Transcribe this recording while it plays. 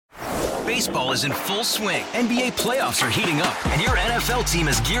Baseball is in full swing. NBA playoffs are heating up, and your NFL team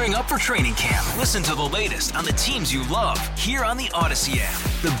is gearing up for training camp. Listen to the latest on the teams you love here on the Odyssey app.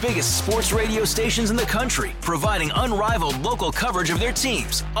 The biggest sports radio stations in the country, providing unrivaled local coverage of their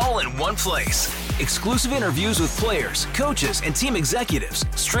teams, all in one place. Exclusive interviews with players, coaches, and team executives,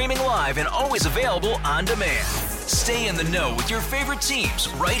 streaming live and always available on demand. Stay in the know with your favorite teams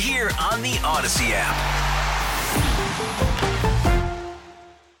right here on the Odyssey app.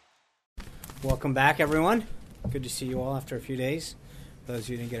 Welcome back, everyone. Good to see you all after a few days. Those of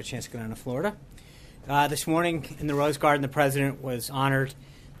you who didn't get a chance to go down to Florida. This morning in the Rose Garden, the President was honored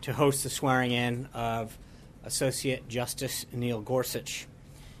to host the swearing-in of Associate Justice Neil Gorsuch.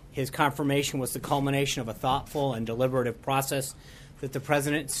 His confirmation was the culmination of a thoughtful and deliberative process that the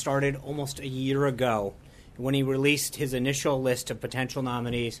President started almost a year ago when he released his initial list of potential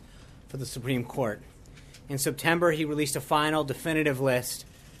nominees for the Supreme Court. In September, he released a final definitive list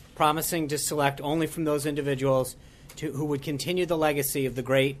promising to select only from those individuals who would continue the legacy of the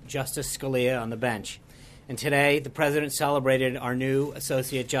great Justice Scalia on the bench. And today, the President celebrated our new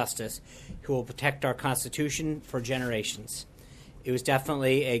Associate Justice, who will protect our Constitution for generations. It was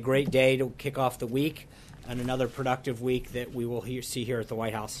definitely a great day to kick off the week, and another productive week that we will see here at the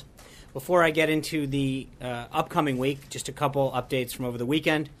White House. Before I get into the upcoming week, just a couple updates from over the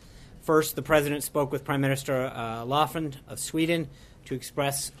weekend. First, the President spoke with Prime Minister Löfven of Sweden to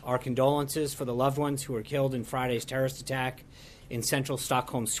express our condolences for the loved ones who were killed in Friday's terrorist attack in central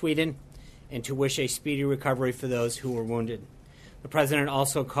Stockholm, Sweden, and to wish a speedy recovery for those who were wounded. The President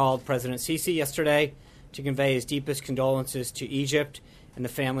also called President Sisi yesterday to convey his deepest condolences to Egypt and the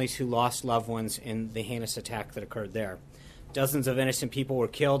families who lost loved ones in the heinous attack that occurred there. Dozens of innocent people were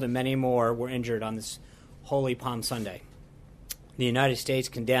killed and many more were injured on this Holy Palm Sunday. The United States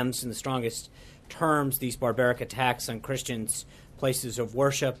condemns in the strongest terms these barbaric attacks on Christians' places of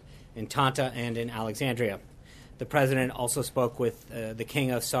worship in Tanta and in Alexandria. The President also spoke with the King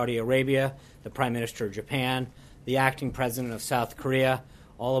of Saudi Arabia, the Prime Minister of Japan, the Acting President of South Korea,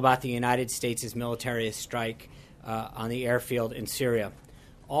 all about the United States' military strike on the airfield in Syria.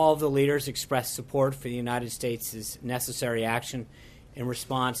 All of the leaders expressed support for the United States' necessary action in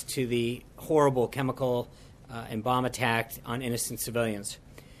response to the horrible chemical and bomb attack on innocent civilians.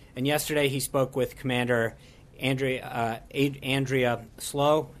 And yesterday he spoke with Commander Andrea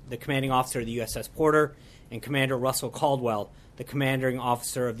Slow, the commanding officer of the USS Porter, and Commander Russell Caldwell, the commanding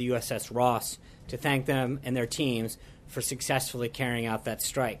officer of the USS Ross, to thank them and their teams for successfully carrying out that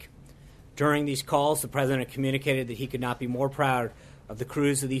strike. During these calls, the President communicated that he could not be more proud of the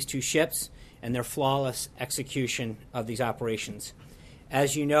crews of these two ships and their flawless execution of these operations.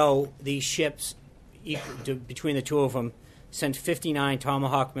 As you know, these ships, between the two of them, sent 59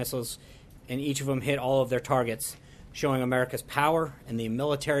 Tomahawk missiles, and each of them hit all of their targets, showing America's power and the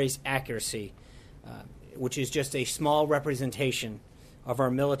military's accuracy, which is just a small representation of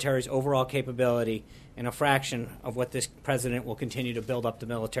our military's overall capability and a fraction of what this President will continue to build up the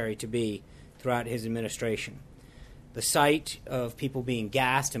military to be throughout his administration. The sight of people being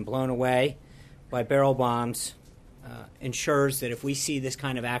gassed and blown away by barrel bombs ensures that if we see this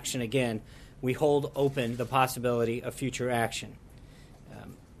kind of action again, we hold open the possibility of future action.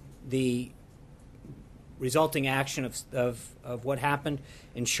 The resulting action of what happened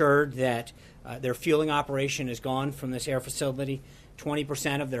ensured that their fueling operation is gone from this air facility.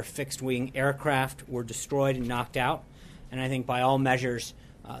 20% of their fixed-wing aircraft were destroyed and knocked out. And I think by all measures,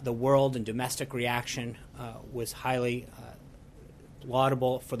 the world and domestic reaction was highly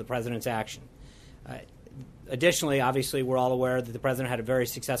laudable for the President's action. Additionally, obviously, we're all aware that the President had a very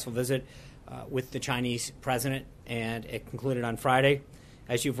successful visit with the Chinese President, and it concluded on Friday.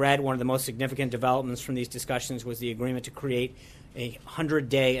 As you've read, one of the most significant developments from these discussions was the agreement to create a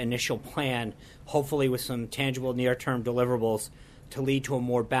 100-day initial plan, hopefully with some tangible near-term deliverables, to lead to a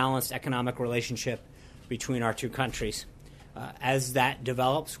more balanced economic relationship between our two countries. As that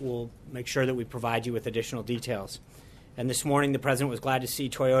develops, we'll make sure that we provide you with additional details. And this morning, the President was glad to see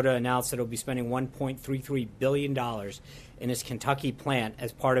Toyota announce that it will be spending $1.33 billion in its Kentucky plant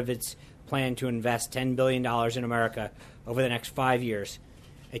as part of its plan to invest $10 billion in America over the next 5 years,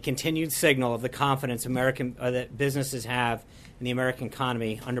 a continued signal of the confidence that businesses have in the American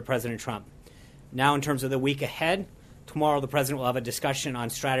economy under President Trump. Now, in terms of the week ahead, tomorrow the President will have a discussion on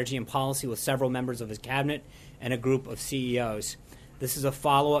strategy and policy with several members of his cabinet and a group of CEOs. This is a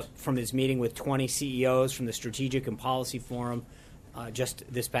follow-up from his meeting with 20 CEOs from the Strategic and Policy Forum just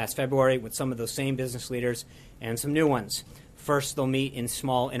this past February with some of those same business leaders and some new ones. First, they'll meet in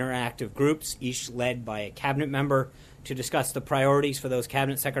small interactive groups, each led by a cabinet member, to discuss the priorities for those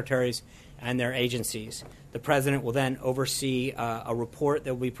cabinet secretaries and their agencies. The President will then oversee a report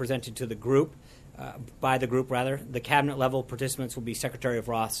that will be presented to the group, by the group rather. The cabinet-level participants will be Secretary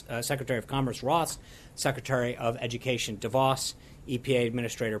of Commerce Ross, Secretary of Education DeVos, EPA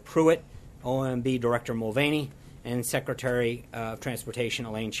Administrator Pruitt, OMB Director Mulvaney, and Secretary of Transportation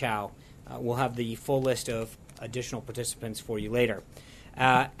Elaine Chao. We'll have the full list of additional participants for you later.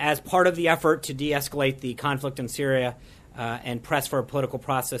 As part of the effort to de-escalate the conflict in Syria and press for a political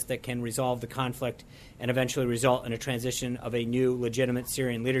process that can resolve the conflict and eventually result in a transition of a new legitimate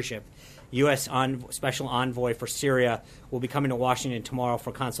Syrian leadership, U.S. Special Envoy for Syria will be coming to Washington tomorrow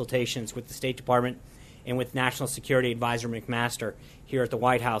for consultations with the State Department and with National Security Advisor McMaster here at the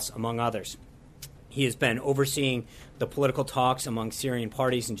White House, among others. He has been overseeing the political talks among Syrian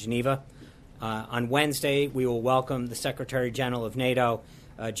parties in Geneva. On Wednesday, we will welcome the Secretary General of NATO,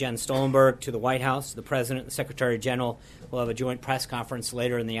 Jens Stoltenberg, to the White House. The President and the Secretary General will have a joint press conference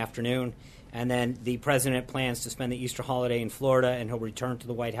later in the afternoon. And then the President plans to spend the Easter holiday in Florida, and he'll return to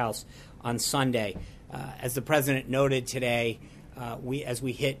the White House on Sunday. As the President noted today, as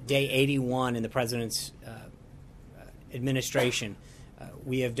we hit day 81 in the President's administration,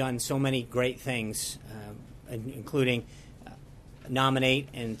 we have done so many great things, including nominate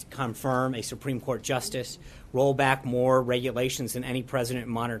and confirm a Supreme Court justice, roll back more regulations than any president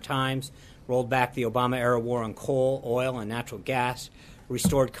in modern times, rolled back the Obama-era war on coal, oil, and natural gas,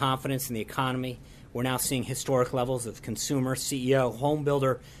 restored confidence in the economy. We're now seeing historic levels of consumer, CEO, home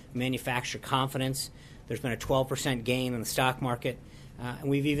builder, manufacturer confidence. There's been a 12% gain in the stock market, and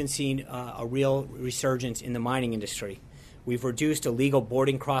we've even seen a real resurgence in the mining industry. We've reduced illegal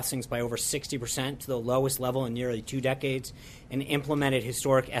boarding crossings by over 60% to the lowest level in nearly 2 decades and implemented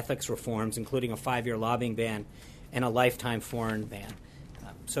historic ethics reforms, including a 5-year lobbying ban and a lifetime foreign ban.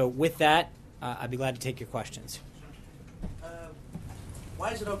 So with that, I'd be glad to take your questions.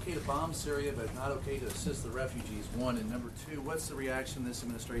 Why is it okay to bomb Syria but not okay to assist the refugees, one? And number two, what's the reaction, this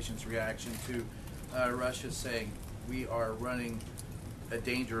administration's reaction to Russia saying we are running a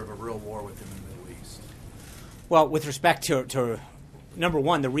danger of a real war within the Middle East? Well, with respect to number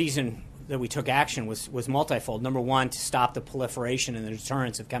one, the reason that we took action was multifold. Number one, to stop the proliferation and the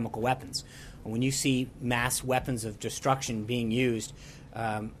deterrence of chemical weapons. When you see mass weapons of destruction being used,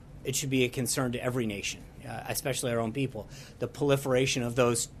 it should be a concern to every nation, especially our own people. The proliferation of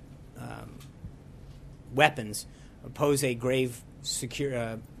those weapons pose a grave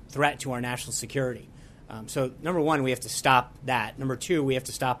threat to our national security. So, number one, we have to stop that. Number two, we have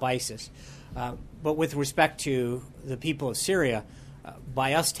to stop ISIS. But with respect to the people of Syria,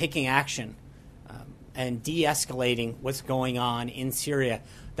 by us taking action and de-escalating what's going on in Syria,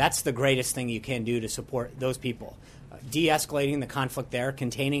 that's the greatest thing you can do to support those people. De-escalating the conflict there,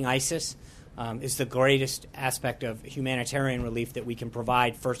 containing ISIS, is the greatest aspect of humanitarian relief that we can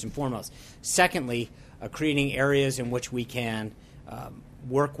provide, first and foremost. Secondly, creating areas in which we can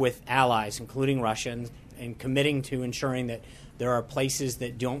work with allies, including Russia, and committing to ensuring that there are places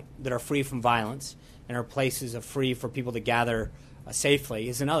that are free from violence and are places free for people to gather safely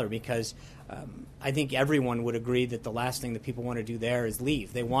is another, because I think everyone would agree that the last thing that people want to do there is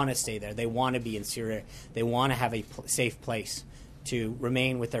leave. They want to stay there. They want to be in Syria. They want to have a safe place to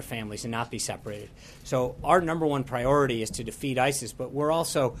remain with their families and not be separated. So our number one priority is to defeat ISIS, but we're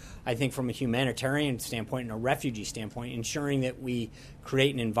also, I think, from a humanitarian standpoint and a refugee standpoint, ensuring that we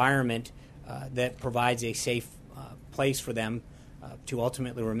create an environment that provides a safe place for them to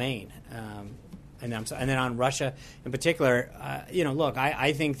ultimately remain. And then on Russia in particular, look,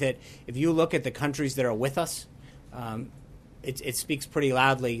 I think that if you look at the countries that are with us, it speaks pretty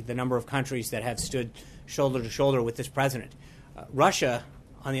loudly the number of countries that have stood shoulder to shoulder with this president. Russia,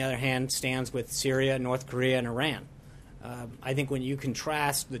 on the other hand, stands with Syria, North Korea, and Iran. I think when you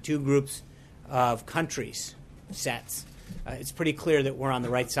contrast the two groups of countries sets, it's pretty clear that we're on the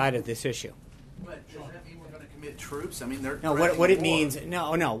right side of this issue. But does that mean we're going to commit troops? I mean, they're no. What it means?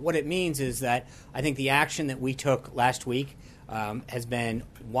 No. What it means is that I think the action that we took last week has been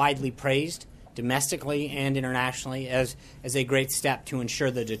widely praised domestically and internationally as a great step to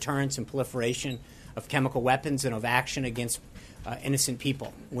ensure the deterrence and proliferation of chemical weapons and of action against innocent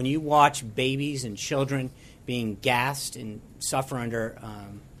people. When you watch babies and children being gassed and suffer under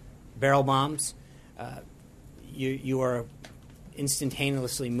barrel bombs, you are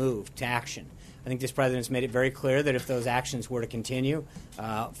instantaneously moved to action. I think this president's made it very clear that if those actions were to continue,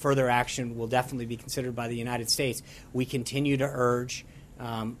 further action will definitely be considered by the United States. We continue to urge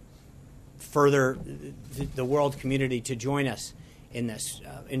further the world community to join us in this,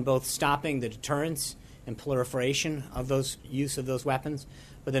 in both stopping the deterrence and proliferation of those use of those weapons,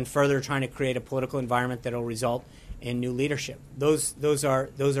 but then further trying to create a political environment that will result in new leadership. Those are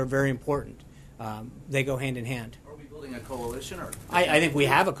very important. They go hand in hand. Are we building a coalition? Or I think we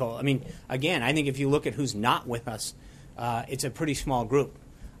have a coalition. I mean, again, I think if you look at who's not with us, it's a pretty small group,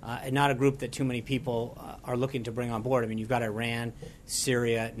 and not a group that too many people are looking to bring on board. I mean, you've got Iran,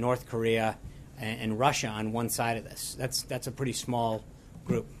 Syria, North Korea, and Russia on one side of this. That's a pretty small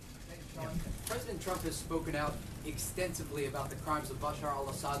group. Sean, President Trump has spoken out extensively about the crimes of Bashar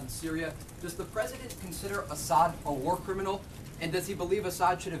al-Assad in Syria. Does the president consider Assad a war criminal? And does he believe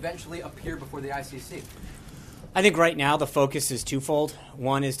Assad should eventually appear before the ICC? I think right now the focus is twofold.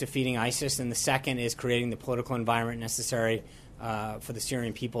 One is defeating ISIS, and the second is creating the political environment necessary for the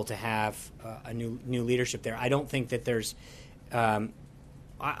Syrian people to have a new leadership there. I don't think that there's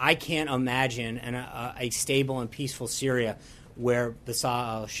I can't imagine a stable and peaceful Syria where Bashar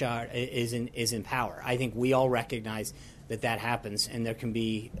al-Assad is in power. I think we all recognize that happens, and there can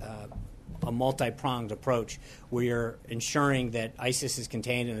be a multi-pronged approach where you're ensuring that ISIS is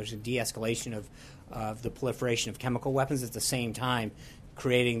contained and there's a de-escalation of the proliferation of chemical weapons, at the same time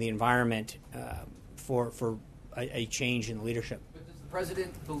creating the environment for a change in leadership. But does the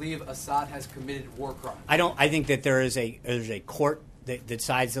president believe Assad has committed war crimes? I think that there's a court that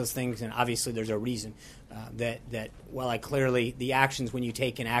decides those things, and obviously there's a reason that clearly the actions, when you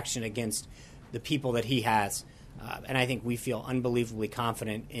take an action against the people that he has, and I think we feel unbelievably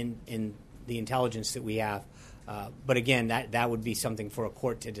confident in the intelligence that we have. But again, that would be something for a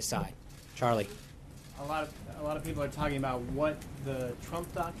court to decide. Charlie. A lot of people are talking about what the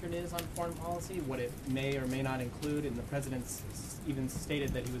Trump doctrine is on foreign policy, what it may or may not include, and the president's even stated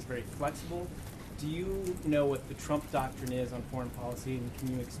that he was very flexible. Do you know what the Trump doctrine is on foreign policy, and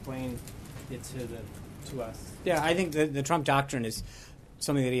can you explain it to us? Yeah, I think the Trump doctrine is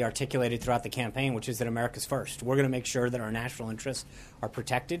something that he articulated throughout the campaign, which is that America's first. We're going to make sure that our national interests are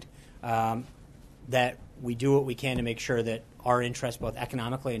protected, that we do what we can to make sure that our interests, both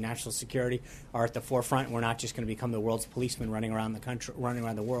economically and national security, are at the forefront. We're not just going to become the world's policeman running around the country, running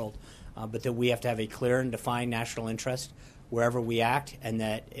around the world, but that we have to have a clear and defined national interest wherever we act, and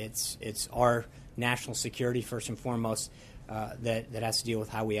that it's our national security first and foremost that has to deal with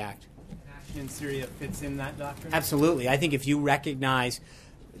how we act. Action in Syria fits in that doctrine? Absolutely. I think if you recognize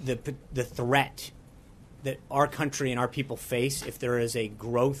the threat that our country and our people face, if there is a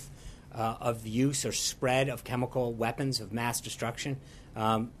growth of use or spread of chemical weapons of mass destruction,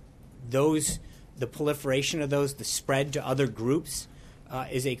 the proliferation of those, the spread to other groups,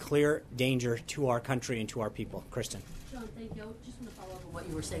 is a clear danger to our country and to our people. Kristen. John, thank you. I just want to follow up on what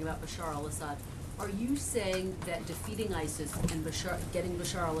you were saying about Bashar al-Assad. Are you saying that defeating ISIS and getting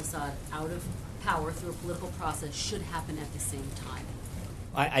Bashar al-Assad out of power through a political process should happen at the same time?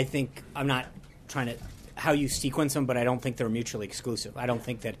 I think, I'm not trying to how you sequence them, but I don't think they're mutually exclusive. I don't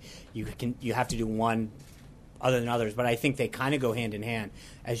think that you have to do one other than others, but I think they kind of go hand in hand.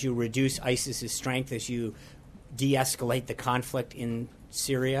 As you reduce ISIS's strength, as you de-escalate the conflict in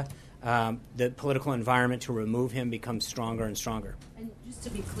Syria, the political environment to remove him becomes stronger and stronger. And just to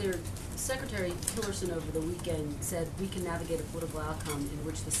be clear, Secretary Tillerson over the weekend said we can navigate a political outcome in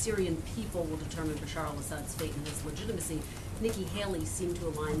which the Syrian people will determine Bashar al-Assad's fate and his legitimacy. Nikki Haley seemed to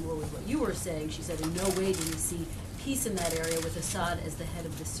align more with what you were saying. She said in no way do we see peace in that area with Assad as the head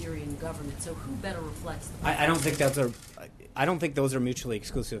of the Syrian government. So who better reflects the I don't think those are mutually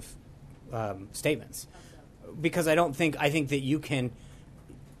exclusive statements. Because I think that you can,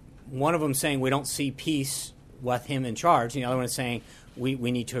 one of them saying we don't see peace with him in charge, and the other one is saying we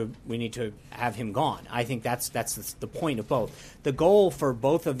need to have him gone. I think that's the point of both. The goal for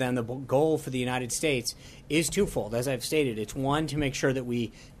both of them, the goal for the United States, is twofold. As I've stated, it's one, to make sure that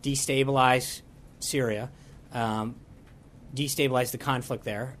we destabilize Syria, destabilize the conflict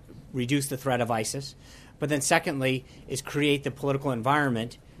there, reduce the threat of ISIS, but then secondly is create the political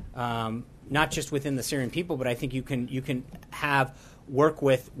environment, not just within the Syrian people, but I think you can have work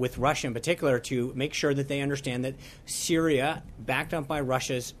with Russia in particular to make sure that they understand that Syria, backed up by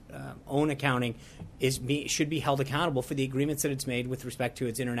Russia's own accounting, should be held accountable for the agreements that it's made with respect to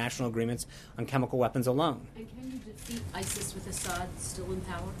its international agreements on chemical weapons alone. And can you defeat ISIS with Assad still in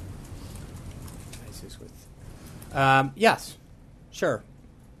power? ISIS with yes, sure,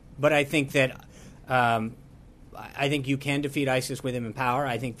 but I think that I think you can defeat ISIS with him in power.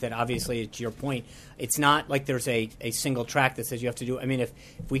 I think that obviously, to your point, it's not like there's a single track that says you have to do. I mean, if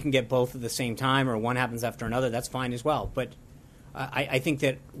we can get both at the same time or one happens after another, that's fine as well. But I think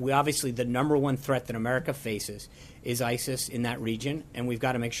that we obviously, the number one threat that America faces is ISIS in that region, and we've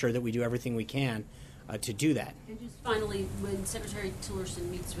got to make sure that we do everything we can to do that. And just finally, when Secretary Tillerson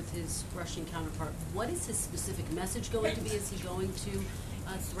meets with his Russian counterpart, what is his specific message going to be? Is he going to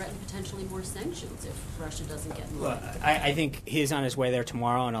threaten potentially more sanctions if Russia doesn't get in line? Well, I think he's on his way there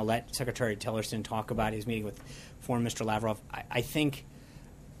tomorrow, and I'll let Secretary Tillerson talk about his meeting with Foreign Minister Lavrov. I think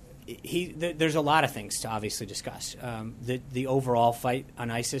there's a lot of things to obviously discuss. The overall fight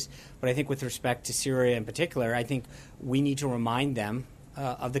on ISIS, but I think with respect to Syria in particular, I think we need to remind them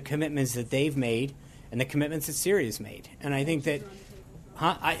of the commitments that they've made and the commitments that Syria's made. And I think that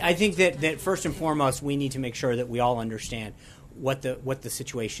I think that first and foremost, we need to make sure that we all understand what the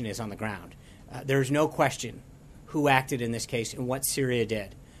situation is on the ground. There's no question who acted in this case and what Syria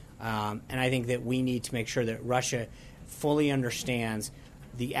did. And I think that we need to make sure that Russia fully understands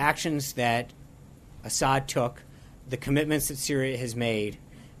the actions that Assad took, the commitments that Syria has made,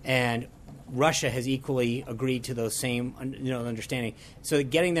 and Russia has equally agreed to those same understanding. So that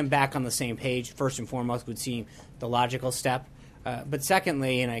getting them back on the same page, first and foremost, would seem the logical step. But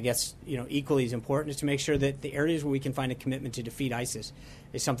secondly, and I guess equally as important, is to make sure that the areas where we can find a commitment to defeat ISIS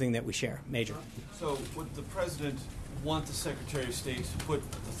is something that we share. Major. So would the President want the Secretary of State to put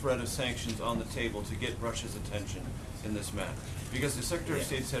the threat of sanctions on the table to get Russia's attention in this matter? Because the Secretary of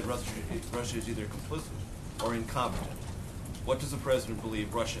State said Russia is either complicit or incompetent. What does the President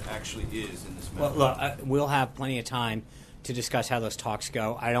believe Russia actually is in this matter? Well, look, we'll have plenty of time to discuss how those talks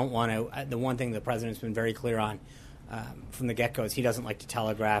go. I don't want to. The one thing the President's been very clear on from the get-go is he doesn't like to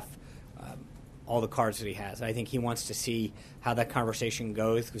telegraph all the cards that he has. I think he wants to see how that conversation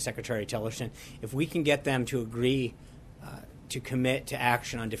goes with Secretary Tillerson. If we can get them to agree to commit to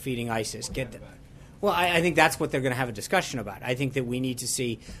action on defeating ISIS, get them. Well, I think that's what they're going to have a discussion about. I think that we need to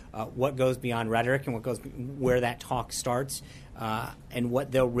see what goes beyond rhetoric and where that talk starts and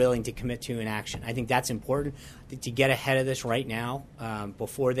what they're willing to commit to in action. I think that's important. To get ahead of this right now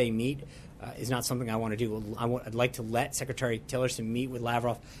before they meet is not something I want to do. I'd like to let Secretary Tillerson meet with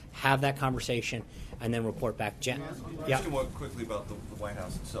Lavrov, have that conversation, and then report back. Jen? Just more quickly about the White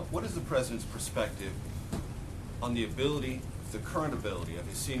House itself. What is the President's perspective on the current ability of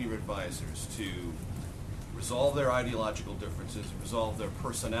his senior advisors to resolve their ideological differences, resolve their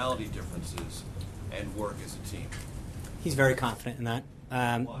personality differences, and work as a team? He's very confident in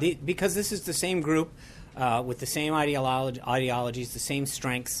that. Because this is the same group with the same ideologies, the same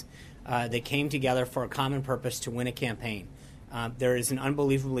strengths. They came together for a common purpose to win a campaign. There is an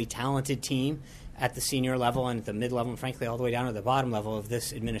unbelievably talented team at the senior level and at the mid-level and, frankly, all the way down to the bottom level of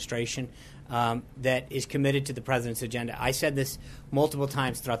this administration that is committed to the President's agenda. I said this multiple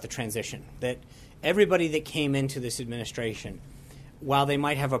times throughout the transition, that everybody that came into this administration, while they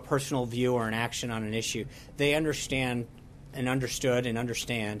might have a personal view or an action on an issue, they understand and understood and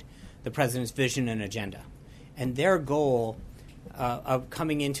understand the President's vision and agenda. And their goal of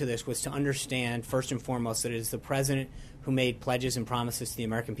coming into this was to understand, first and foremost, that it is the President who made pledges and promises to the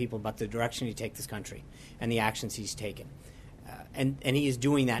American people about the direction he'd take this country and the actions he's taken. And he is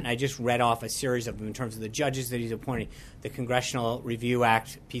doing that, and I just read off a series of them in terms of the judges that he's appointing, the Congressional Review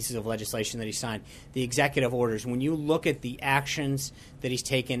Act pieces of legislation that he signed, the executive orders. When you look at the actions that he's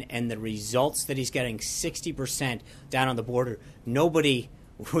taken and the results that he's getting, 60% down on the border, nobody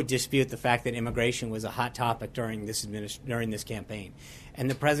would dispute the fact that immigration was a hot topic during this campaign. And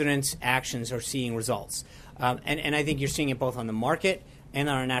the President's actions are seeing results. And I think you're seeing it both on the market and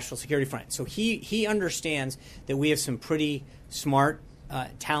on our national security front. So he understands that we have some pretty smart,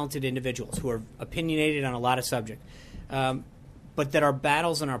 talented individuals who are opinionated on a lot of subjects, but that our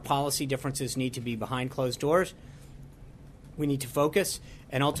battles and our policy differences need to be behind closed doors. We need to focus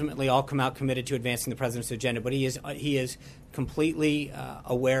and ultimately all come out committed to advancing the President's agenda. But he is completely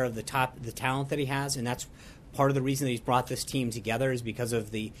aware of the talent that he has, and that's part of the reason that he's brought this team together is because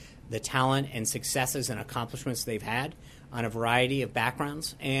of the talent and successes and accomplishments they've had on a variety of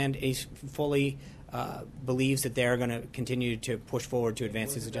backgrounds, and he fully believes that they're going to continue to push forward to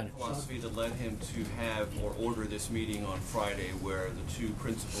advance his agenda. Philosophy that led him to have or order this meeting on Friday, where the two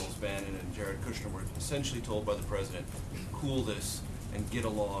principals, Bannon and Jared Kushner, were essentially told by the President, cool this and get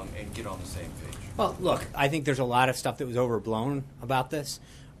along and get on the same page. Well, look, I think there's a lot of stuff that was overblown about this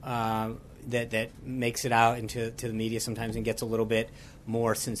that makes it out into the media sometimes and gets a little bit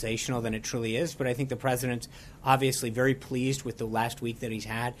more sensational than it truly is. But I think the President's obviously very pleased with the last week that he's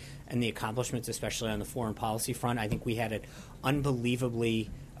had and the accomplishments, especially on the foreign policy front. I think we had an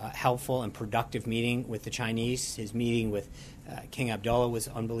unbelievably helpful and productive meeting with the Chinese. His meeting with King Abdullah was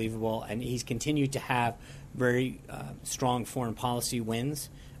unbelievable, and he's continued to have very strong foreign policy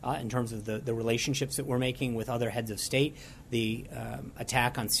wins in terms of the relationships that we're making with other heads of state. The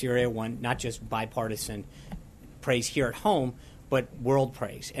attack on Syria won not just bipartisan praise here at home, but world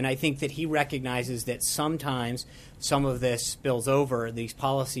praise. And I think that he recognizes that sometimes some of this spills over, these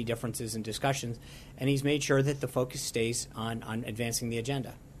policy differences and discussions, and he's made sure that the focus stays on advancing the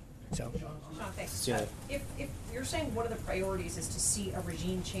agenda. So, Sean, thanks. Yeah. If you're saying one of the priorities is to see a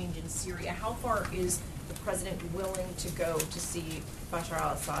regime change in Syria, how far is the president willing to go to see Bashar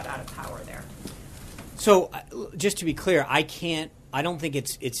al-Assad out of power there? So just to be clear, I don't think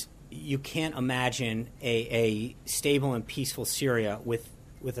it's you can't imagine a stable and peaceful Syria with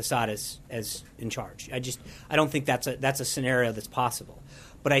Assad as in charge. I don't think that's a scenario that's possible.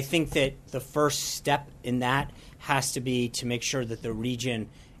 But I think that the first step in that has to be to make sure that the region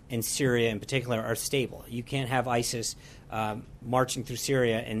and Syria in particular are stable. You can't have ISIS marching through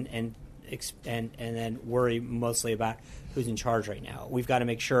Syria and then worry mostly about who's in charge right now. We've got to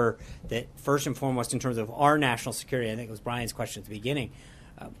make sure that first and foremost, in terms of our national security, I think it was Brian's question at the beginning,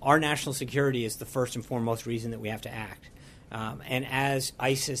 our national security is the first and foremost reason that we have to act. And as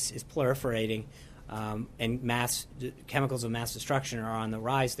ISIS is proliferating and chemicals of mass destruction are on the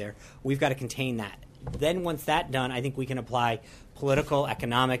rise there, we've got to contain that. Then once that's done, I think we can apply political,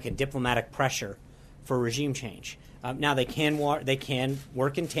 economic, and diplomatic pressure for regime change. Now they can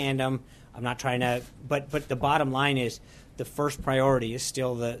work in tandem. I'm not trying to, but the bottom line is the first priority is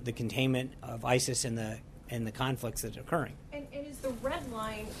still the containment of ISIS and the conflicts that are occurring. And is the red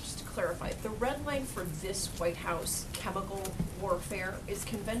line, just to clarify, the red line for this White House chemical warfare, is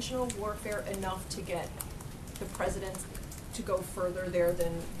conventional warfare enough to get the president to go further there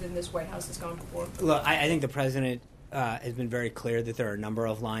than this White House has gone before? Look, I think the president has been very clear that there are a number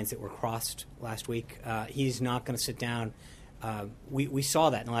of lines that were crossed last week. He's not going to sit down. We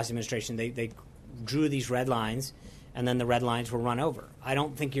saw that in the last administration. They drew these red lines, and then the red lines were run over. I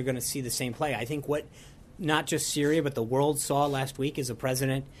don't think you're going to see the same play. I think what not just Syria but the world saw last week is a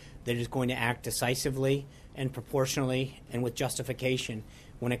president that is going to act decisively and proportionally and with justification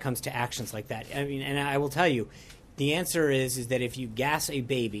when it comes to actions like that. I mean, and I will tell you, the answer is that if you gas a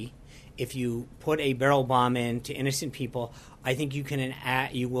baby, if you put a barrel bomb in to innocent people, I think you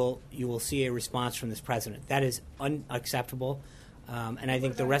will see a response from this president. That is unacceptable, and I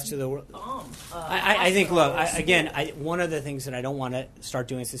think the rest of the world. I think. Look, one of the things that I don't want to start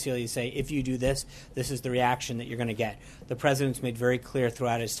doing, Cecilia, is say if you do this, this is the reaction that you're going to get. The president's made very clear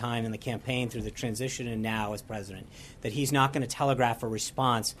throughout his time in the campaign, through the transition, and now as president, that he's not going to telegraph a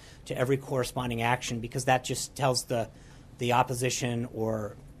response to every corresponding action because that just tells the opposition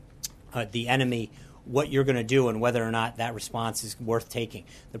or the enemy what you're going to do and whether or not that response is worth taking.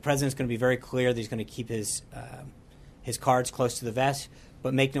 The president's going to be very clear that he's going to keep his cards close to the vest,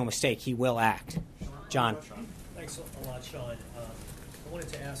 but make no mistake, he will act. John. Thanks a lot, Sean. I wanted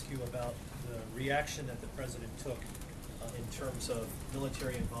to ask you about the reaction that the president took in terms of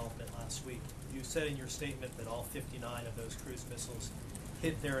military involvement last week. You said in your statement that all 59 of those cruise missiles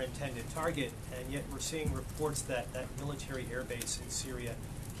hit their intended target, and yet we're seeing reports that military airbase in Syria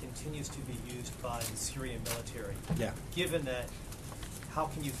continues to be used by the Syrian military. Yeah. Given that, how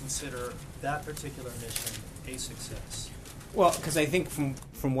can you consider that particular mission a success? Well, because I think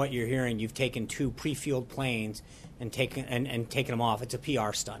from what you're hearing, you've taken two pre-fueled planes and taken them off. It's a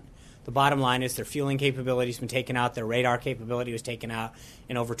PR stunt. The bottom line is their fueling capability has been taken out, their radar capability was taken out,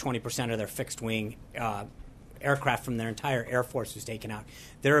 and over 20% of their fixed-wing aircraft from their entire Air Force was taken out.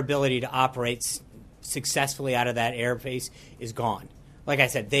 Their ability to operate successfully out of that airbase is gone. Like I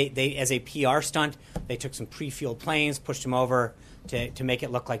said, they as a PR stunt, they took some pre-fueled planes, pushed them over to make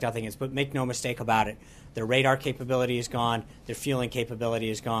it look like nothing is. But make no mistake about it, their radar capability is gone, their fueling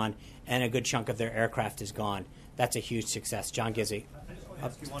capability is gone, and a good chunk of their aircraft is gone. That's a huge success. John Gizzi. I just want to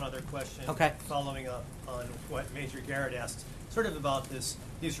ask you one other question. Okay. Following up on what Major Garrett asked, sort of about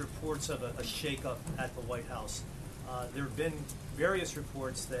these reports of a shakeup at the White House. There have been various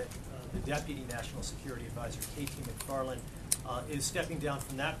reports that the Deputy National Security Advisor, K.T. McFarland, is stepping down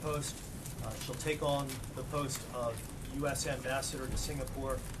from that post. She'll take on the post of U.S. Ambassador to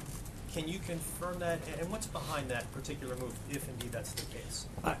Singapore. Can you confirm that? And what's behind that particular move, if indeed that's the case?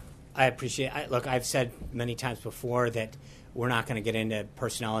 I appreciate it. Look, I've said many times before that we're not going to get into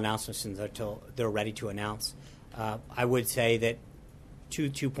personnel announcements until they're ready to announce. I would say that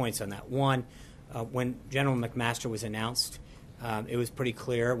two points on that. One, when General McMaster was announced, it was pretty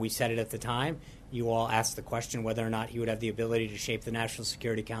clear. We said it at the time. You all asked the question whether or not he would have the ability to shape the National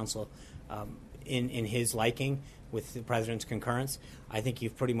Security Council in his liking with the president's concurrence. I think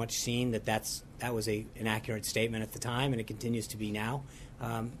you've pretty much seen that was an accurate statement at the time, and it continues to be now.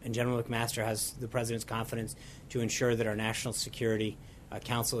 And General McMaster has the president's confidence to ensure that our National Security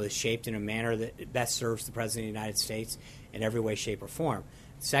Council is shaped in a manner that best serves the President of the United States in every way, shape, or form.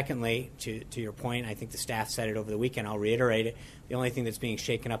 Secondly, to your point, I think the staff said it over the weekend. I'll reiterate it. The only thing that's being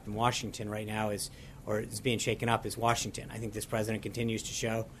shaken up in Washington right now is being shaken up is Washington. I think this president continues to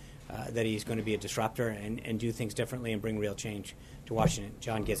show that he's going to be a disruptor and do things differently and bring real change to Washington.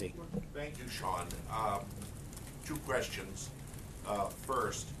 John Gizzi. Thank you, Sean. Two questions.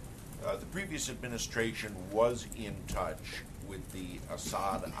 First, the previous administration was in touch with the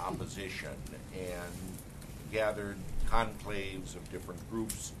Assad opposition and gathered conclaves of different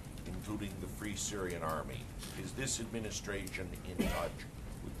groups, including the Free Syrian Army. Is this administration in touch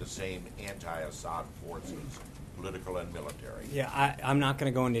with the same anti-Assad forces, political and military? Yeah, I'm not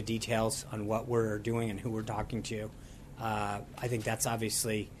going to go into details on what we're doing and who we're talking to. I think that's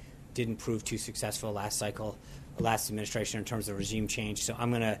obviously didn't prove too successful last administration in terms of regime change. So I'm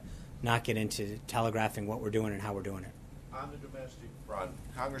going to not get into telegraphing what we're doing and how we're doing it. On the domestic front,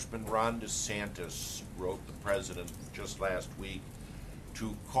 Congressman Ron DeSantis wrote the president just last week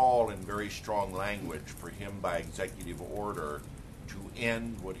to call in very strong language for him by executive order to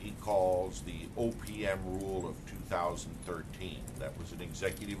end what he calls the OPM rule of 2013. That was an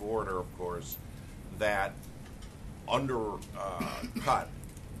executive order, of course, that undercut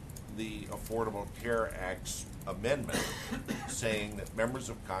the Affordable Care Act's amendment saying that members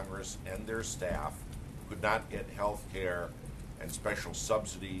of Congress and their staff could not get health care and special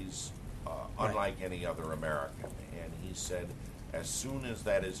subsidies unlike any other American. And he said as soon as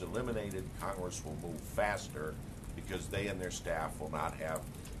that is eliminated, Congress will move faster because they and their staff will not have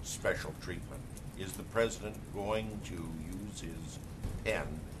special treatment. Is the president going to use his pen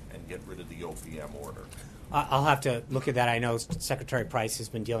and get rid of the OPM order? I'll have to look at that. I know Secretary Price has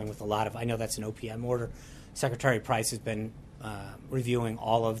been dealing with I know that's an OPM order. Secretary Price has been reviewing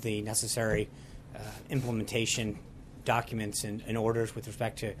all of the necessary implementation documents and orders with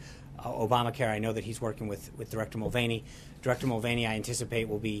respect to Obamacare. I know that he's working with Director Mulvaney. Director Mulvaney, I anticipate,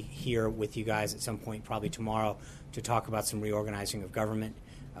 will be here with you guys at some point, probably tomorrow, to talk about some reorganizing of government.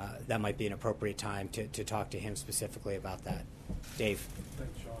 That might be an appropriate time to talk to him specifically about that. Dave.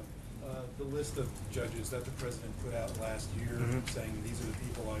 Thanks, Sean. The list of judges that the president put out last year saying these are the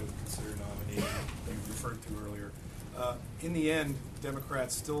people I would consider nominating, you referred to earlier. In the end,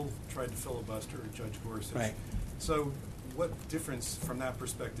 Democrats still tried to filibuster Judge Gorsuch. Right. So what difference from that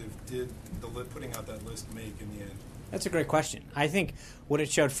perspective did putting out that list make in the end? That's a great question. I think what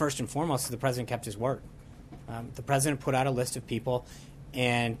it showed first and foremost is the president kept his word. The president put out a list of people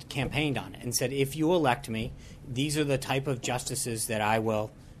and campaigned on it and said, if you elect me, these are the type of justices that I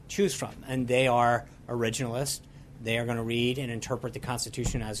will choose from. And they are originalists. They are going to read and interpret the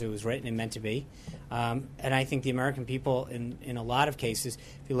Constitution as it was written and meant to be. And I think the American people, in a lot of cases,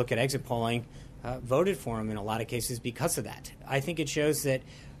 if you look at exit polling, voted for him in a lot of cases because of that. I think it shows that,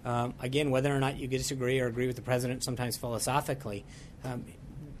 again, whether or not you disagree or agree with the president, sometimes philosophically,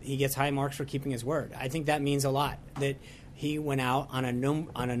 he gets high marks for keeping his word. I think that means a lot, that he went out on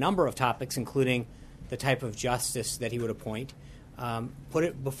a number of topics, including the type of justice that he would appoint, put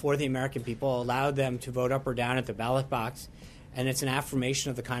it before the American people, allowed them to vote up or down at the ballot box, and it's an affirmation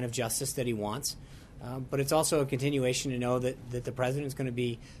of the kind of justice that he wants. But it's also a continuation to know that the president is going to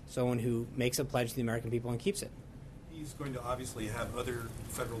be someone who makes a pledge to the American people and keeps it. He's going to obviously have other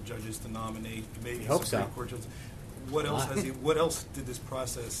federal judges to nominate, maybe hope Supreme so. Court judges. What else what else did this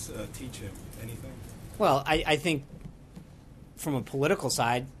process teach him? Anything? Well, I think from a political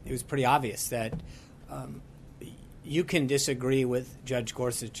side, it was pretty obvious that you can disagree with Judge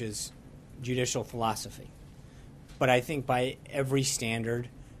Gorsuch's judicial philosophy. But I think by every standard,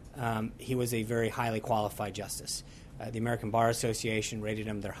 he was a very highly qualified justice. The American Bar Association rated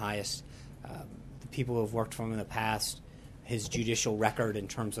him their highest. The people who have worked for him in the past, his judicial record in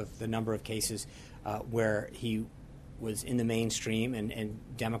terms of the number of cases where he was in the mainstream and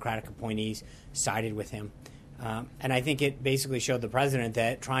Democratic appointees sided with him. And I think it basically showed the president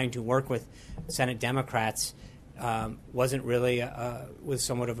that trying to work with Senate Democrats wasn't really was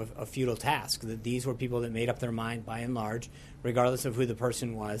somewhat of a futile task. That these were people that made up their mind by and large, regardless of who the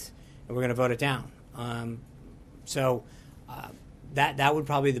person was, and we're going to vote it down. So that would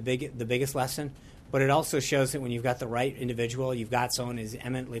probably be the biggest lesson. But it also shows that when you've got the right individual, you've got someone who's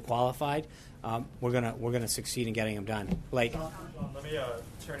eminently qualified. We're gonna succeed in getting them done. Blake. Let me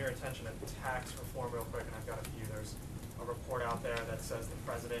turn your attention to tax reform real quick, and I've got a few. There's a report out there that says the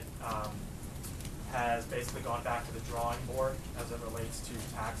president has basically gone back to the drawing board as it relates to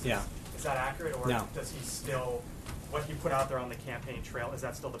taxes. Yeah. Is that accurate, or No. does he still, what he put out there on the campaign trail, is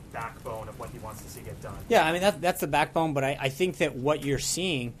that still the backbone of what he wants to see get done? Yeah, I mean, that's the backbone, but I think that what you're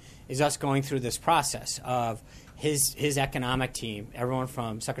seeing is us going through this process of his economic team, everyone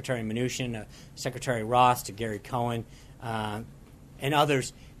from Secretary Mnuchin to Secretary Ross to Gary Cohen, and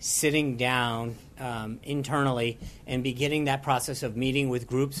others sitting down internally and beginning that process of meeting with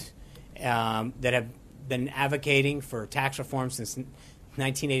groups that have been advocating for tax reform since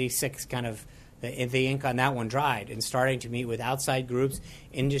 1986, kind of the ink on that one dried, and starting to meet with outside groups,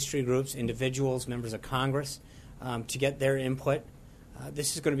 industry groups, individuals, members of Congress, to get their input.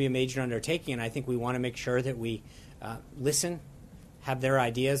 This is going to be a major undertaking, and I think we want to make sure that we listen, have their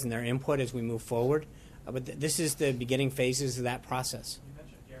ideas and their input as we move forward. But this is the beginning phases of that process. You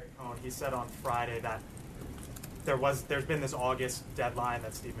mentioned Gary Cohn. He said on Friday that there's been this August deadline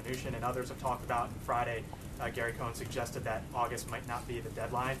that Steve Mnuchin and others have talked about. And Friday, Gary Cohn suggested that August might not be the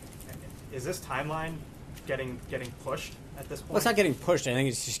deadline. Is this timeline getting pushed at this point? Well, it's not getting pushed. I think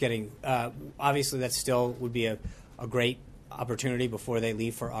it's just getting. Obviously, that still would be a great opportunity before they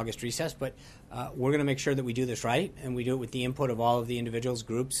leave for August recess. But we're going to make sure that we do this right, and we do it with the input of all of the individuals,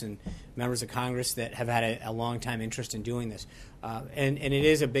 groups, and members of Congress that have had a long time interest in doing this. And it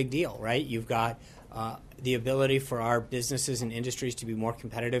is a big deal, right? You've got the ability for our businesses and industries to be more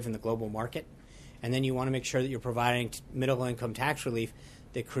competitive in the global market, and then you want to make sure that you're providing middle-income tax relief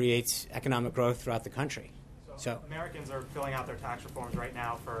that creates economic growth throughout the country. So Americans are filling out their tax reforms right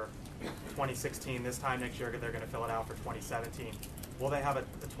now for 2016. This time next year, they're going to fill it out for 2017. Will they have a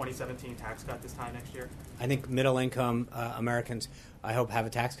 2017 tax cut this time next year? I think middle-income Americans, I hope, have a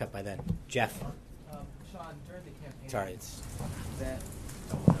tax cut by then. Jeff. Sean, during the campaign... Sorry, it's... That...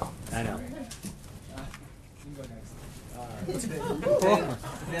 I know. You can go next.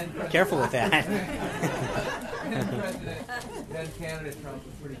 Careful with that. Then candidate Trump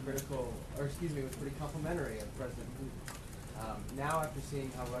was pretty critical, or excuse me, was pretty complimentary of President Putin. Now, after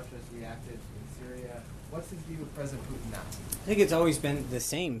seeing how Russia has reacted in Syria, what's his view of President Putin now? I think it's always been the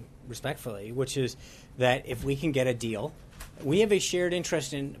same, respectfully, which is that if we can get a deal, we have a shared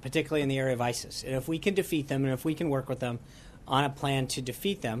interest in, particularly in the area of ISIS. And if we can defeat them, and if we can work with them on a plan to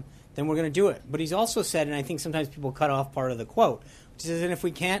defeat them, then we're going to do it. But he's also said, and I think sometimes people cut off part of the quote, which is, and if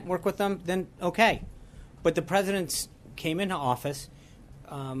we can't work with them, then okay. But the president came into office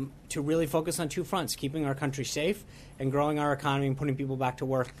to really focus on two fronts, keeping our country safe and growing our economy and putting people back to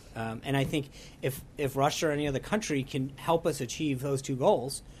work. And I think if Russia or any other country can help us achieve those two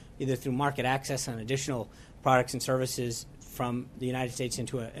goals, either through market access on additional products and services from the United States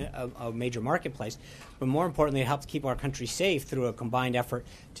into a major marketplace, but more importantly, it helps keep our country safe through a combined effort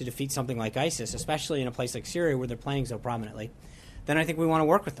to defeat something like ISIS, especially in a place like Syria where they're playing so prominently, then I think we want to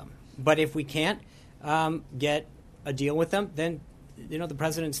work with them. But if we can't get a deal with them, then the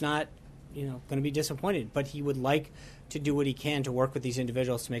president's not going to be disappointed. But he would like to do what he can to work with these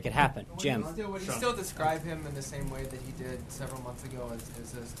individuals to make it happen. Jim. Would he still describe him in the same way that he did several months ago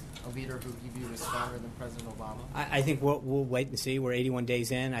as a leader who he viewed as stronger than President Obama? I think we'll wait and see. We're 81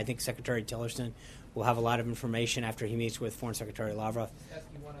 days in. I think Secretary Tillerson will have a lot of information after he meets with Foreign Secretary Lavrov. Ask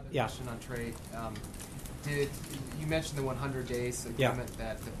you one other question on trade. You mentioned the 100 days agreement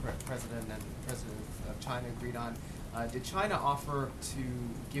that the President and President of China agreed on. Did China offer to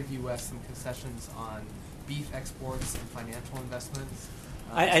give U.S. some concessions on beef exports and financial investments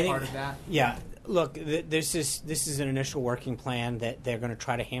I think, part of that? Yeah. Look, this is an initial working plan that they're going to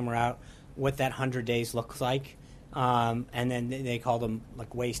try to hammer out what that 100 days looks like. And then they call them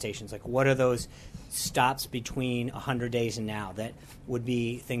like way stations. Like, what are those stops between 100 days and now that would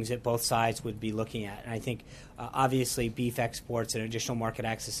be things that both sides would be looking at? And I think, obviously, beef exports and additional market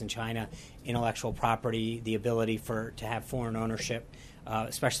access in China, intellectual property, the ability to have foreign ownership,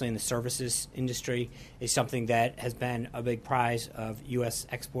 especially in the services industry, is something that has been a big prize of U.S.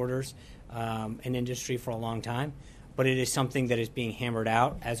 exporters and industry for a long time. But it is something that is being hammered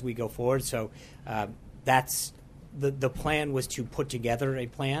out as we go forward. So that's the plan was to put together a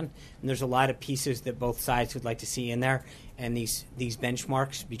plan, and there's a lot of pieces that both sides would like to see in there, and these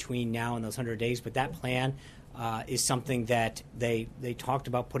benchmarks between now and those 100 days. But that plan is something that they talked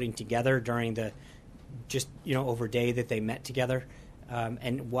about putting together during the over day that they met together.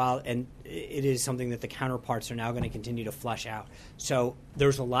 And it is something that the counterparts are now going to continue to flush out. So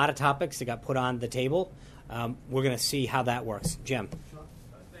there's a lot of topics that got put on the table. We're going to see how that works. Jim.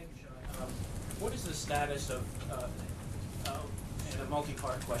 Thank you, Sean. What is the status of, and a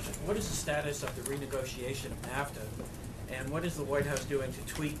multi-part question, what is the status of the renegotiation of NAFTA, and what is the White House doing to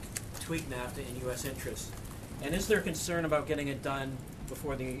tweak NAFTA in U.S. interests? And is there concern about getting it done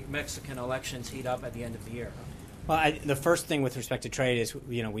before the Mexican elections heat up at the end of the year? Well, the first thing with respect to trade is,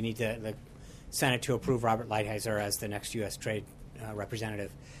 we need the Senate to approve Robert Lighthizer as the next U.S. trade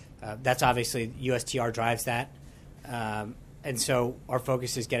representative. That's obviously, USTR drives that. And so our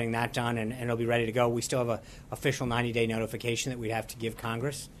focus is getting that done, and it'll be ready to go. We still have an official 90-day notification that we'd have to give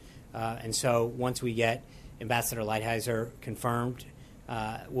Congress. And so once we get Ambassador Lighthizer confirmed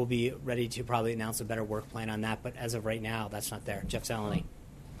we'll be ready to probably announce a better work plan on that. But as of right now, that's not there. Jeff Zeleny.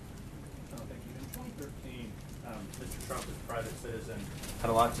 Thank you. In 2013, Mr. Trump, as a private citizen, had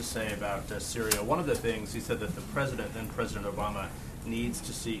a lot to say about Syria. One of the things he said that the president, then President Obama, needs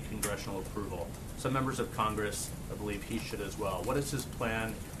to seek congressional approval. Some members of Congress believe he should as well. What is his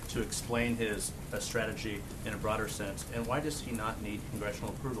plan to explain his strategy in a broader sense, and why does he not need congressional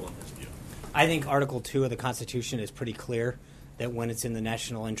approval in his view? I think Article 2 of the Constitution is pretty clear that when it's in the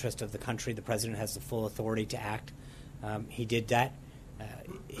national interest of the country, the president has the full authority to act. He did that.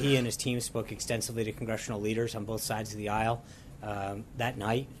 He and his team spoke extensively to congressional leaders on both sides of the aisle that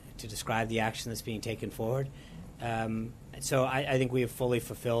night to describe the action that's being taken forward. So I think we have fully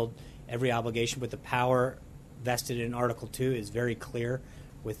fulfilled every obligation, but the power vested in Article 2 is very clear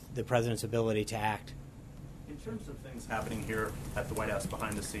with the president's ability to act. In terms of things happening here at the White House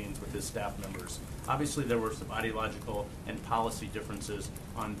behind the scenes with his staff members, obviously there were some ideological and policy differences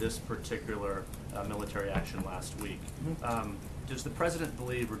on this particular military action last week. Does the president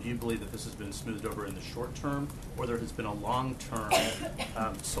believe, or do you believe, that this has been smoothed over in the short term, or there has been a long-term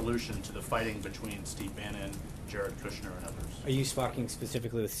solution to the fighting between Steve Bannon, Jared Kushner, and others? Are you talking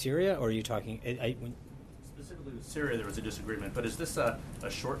specifically with Syria, or are you talking... Specifically with Syria, there was a disagreement, but is this a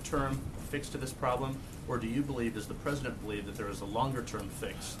short-term fix to this problem, or do you believe, does the president believe, that there is a longer-term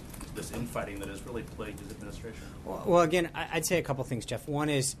fix to this infighting that has really plagued his administration? Well, again, I'd say a couple things, Jeff. One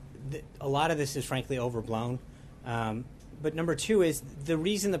is a lot of this is frankly overblown. But number two is the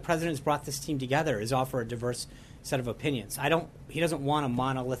reason the president's brought this team together is offer a diverse set of opinions. He doesn't want a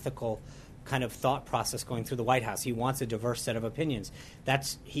monolithical kind of thought process going through the White House. He wants a diverse set of opinions.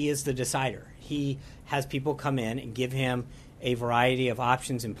 He is the decider. He has people come in and give him a variety of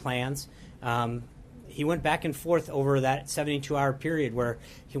options and plans. He went back and forth over that 72-hour period where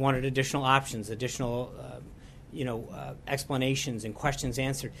he wanted additional options, additional explanations and questions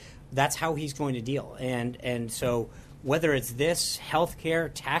answered. That's how he's going to deal. And so whether it's this, healthcare,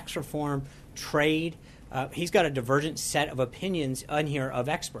 tax reform, trade, he's got a divergent set of opinions on here of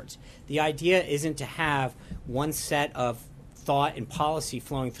experts. The idea isn't to have one set of thought and policy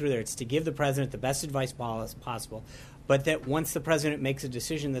flowing through there. It's to give the president the best advice possible, but that once the president makes a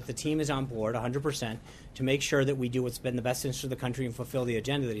decision that the team is on board 100% to make sure that we do what's been the best interest of the country and fulfill the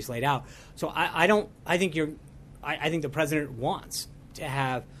agenda that he's laid out. So I think the president wants to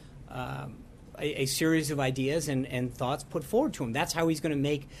have a series of ideas and thoughts put forward to him. That's how he's going to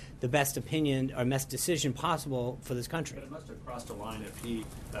make the best opinion or best decision possible for this country. But it must have crossed a line if he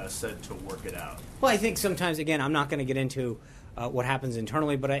said to work it out. Well, I think sometimes, again, I'm not going to get into what happens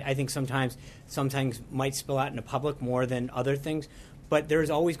internally, but I think sometimes might spill out into public more than other things. But there's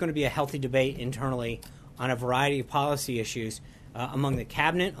always going to be a healthy debate internally on a variety of policy issues among the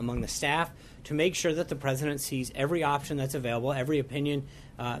cabinet, among the staff, to make sure that the president sees every option that's available, every opinion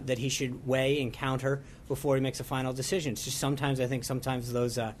that he should weigh and counter before he makes a final decision. It's just sometimes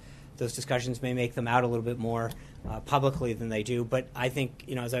those discussions may make them out a little bit more publicly than they do. But I think,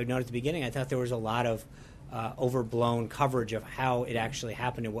 as I noted at the beginning, I thought there was a lot of overblown coverage of how it actually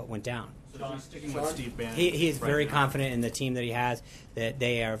happened and what went down. So he's sticking with Steve Bannon. He is very confident in the team that he has, that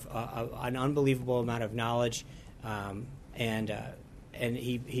they have an unbelievable amount of knowledge, and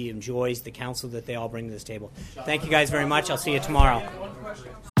he enjoys the counsel that they all bring to this table. Thank you guys very much. I'll see you tomorrow.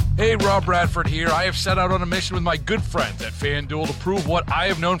 Hey, Rob Bradford here. I have set out on a mission with my good friends at FanDuel to prove what I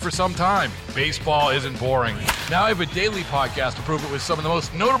have known for some time. Baseball isn't boring. Now I have a daily podcast to prove it with some of the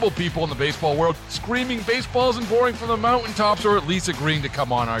most notable people in the baseball world, screaming baseball isn't boring from the mountaintops, or at least agreeing to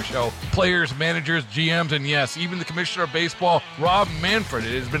come on our show. Players, managers, GMs, and yes, even the commissioner of baseball, Rob Manfred.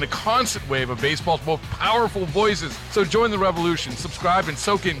 It has been a constant wave of baseball's most powerful voices. So join the revolution. Subscribe and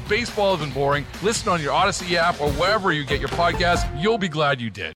soak in Baseball Isn't Boring. Listen on your Odyssey app or wherever you get your podcasts. You'll be glad you did.